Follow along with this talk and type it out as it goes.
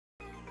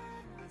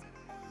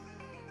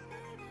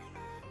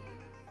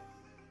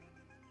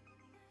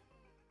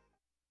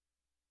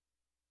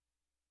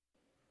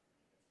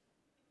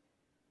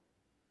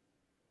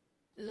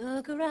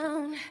Look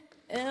around,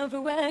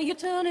 everywhere you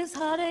turn is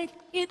heartache.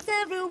 It's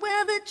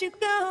everywhere that you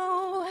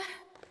go.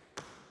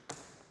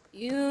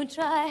 You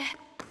try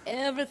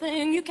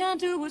everything you can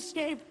to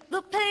escape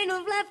the pain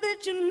of life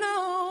that you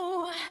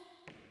know.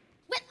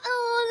 When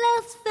all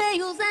else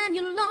fails and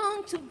you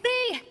long to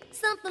be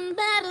something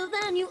better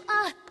than you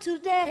are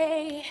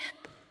today,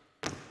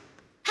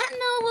 I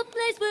know a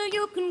place where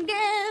you can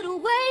get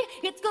away.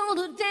 It's called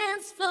a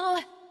dance floor,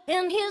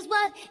 and here's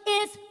what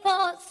it's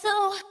for.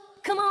 So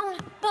come on,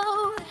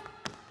 Vogue.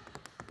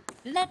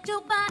 Let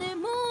your body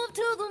move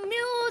to the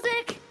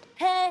music.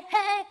 Hey,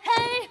 hey,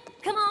 hey,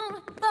 come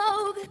on,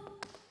 Vogue.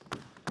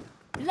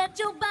 Let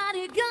your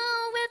body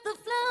go with the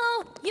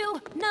flow.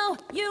 You know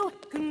you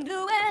can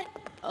do it.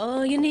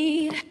 All you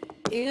need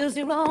is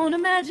your own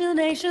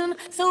imagination,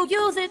 so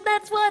use it,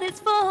 that's what it's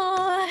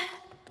for.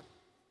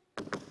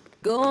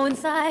 Go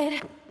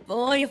inside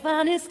for your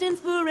finest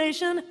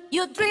inspiration.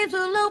 Your dreams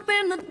will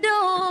open the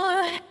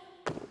door.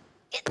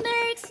 It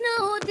makes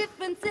no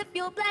difference if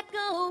you're black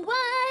or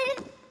white,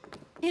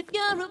 if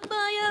you're a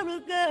boy or a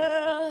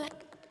girl.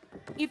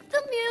 If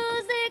the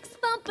music's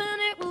bumping,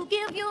 it will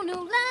give you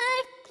new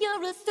life.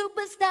 You're a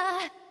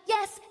superstar,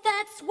 yes,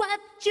 that's what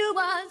you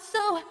are.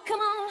 So come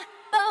on,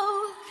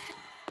 Vogue.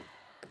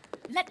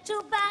 Let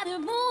your body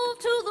move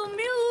to the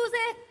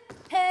music.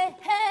 Hey,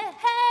 hey,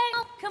 hey,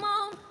 oh, come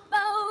on,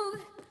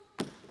 Vogue.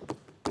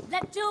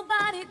 Let your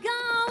body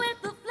go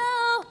with the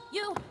flow.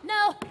 You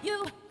know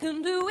you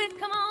can do it,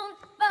 come on,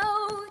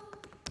 Vogue.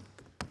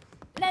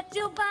 Let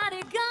your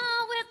body go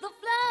with the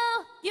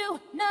flow. You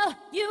know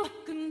you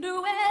can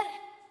do it.